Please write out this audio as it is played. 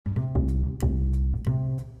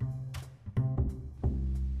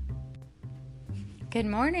Good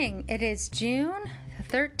morning. It is June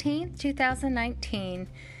 13th, 2019.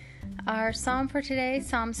 Our psalm for today,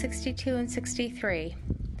 Psalm 62 and 63.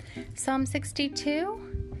 Psalm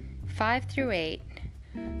 62, 5 through 8.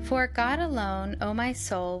 For God alone, O my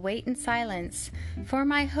soul, wait in silence, for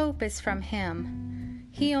my hope is from Him.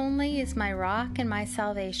 He only is my rock and my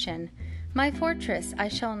salvation. My fortress, I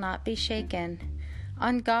shall not be shaken.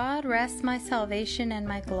 On God rests my salvation and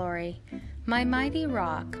my glory. My mighty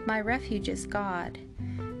rock, my refuge is God.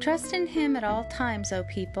 Trust in Him at all times, O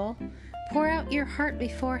people. Pour out your heart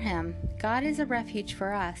before Him. God is a refuge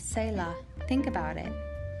for us. Selah. Think about it.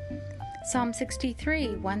 Psalm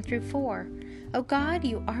 63, 1 through 4. O God,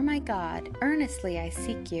 you are my God. Earnestly I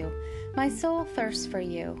seek you. My soul thirsts for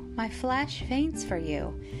you. My flesh faints for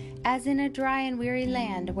you, as in a dry and weary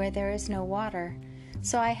land where there is no water.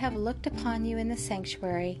 So I have looked upon you in the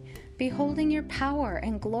sanctuary, beholding your power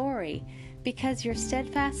and glory, because your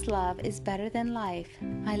steadfast love is better than life.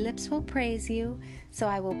 My lips will praise you, so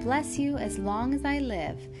I will bless you as long as I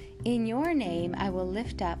live. In your name I will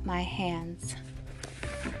lift up my hands.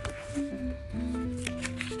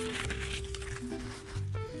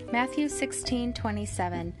 Matthew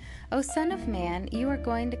 16:27. O Son of Man, you are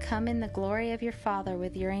going to come in the glory of your Father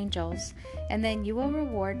with your angels, and then you will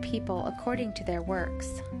reward people according to their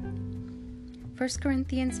works. 1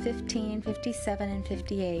 Corinthians 15:57 and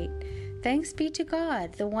 58. Thanks be to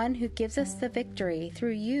God, the one who gives us the victory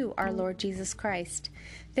through you, our Lord Jesus Christ.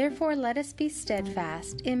 Therefore let us be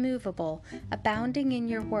steadfast, immovable, abounding in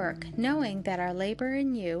your work, knowing that our labor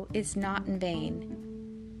in you is not in vain.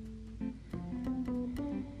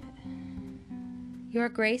 Your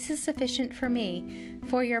grace is sufficient for me,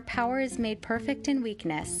 for your power is made perfect in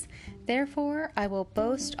weakness. Therefore I will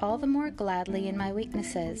boast all the more gladly in my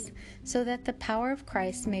weaknesses, so that the power of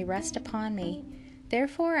Christ may rest upon me.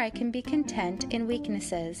 Therefore I can be content in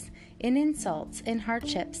weaknesses, in insults, in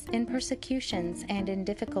hardships, in persecutions, and in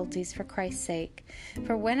difficulties for Christ's sake.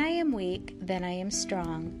 For when I am weak, then I am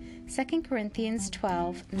strong. 2 Corinthians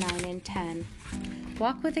 12:9 and 10.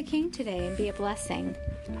 Walk with the King today and be a blessing.